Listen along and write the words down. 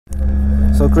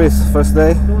So Chris, first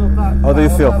day, how do you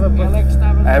feel?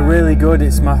 Really good.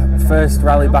 It's my first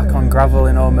rally back on gravel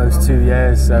in almost 2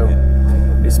 years, so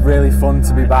it's really fun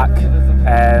to be back.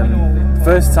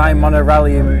 First time on a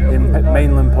rally in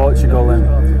mainland Portugal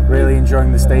and really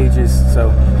enjoying the stages.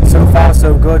 So far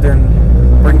so good, and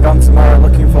bring on tomorrow,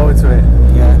 looking forward to it.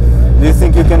 Yeah. Do you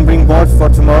think you can bring more for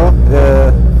tomorrow?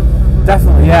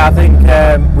 Definitely, yeah. I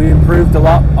think we improved a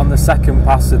lot on the second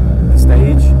pass of the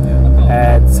stage.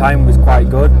 The time was quite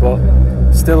good, but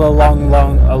still a lot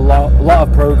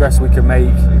of progress we can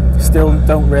make. Still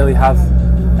don't really have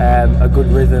a good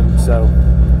rhythm, so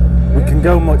we can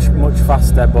go much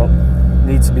faster, but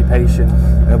need to be patient.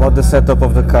 About the setup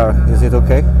of the car, is it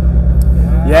okay?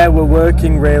 Yeah, we're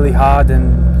working really hard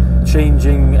and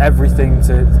changing everything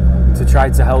to try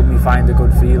to help me find a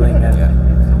good feeling,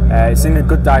 and it's in a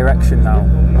good direction now.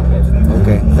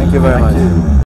 Okay, thank you very much.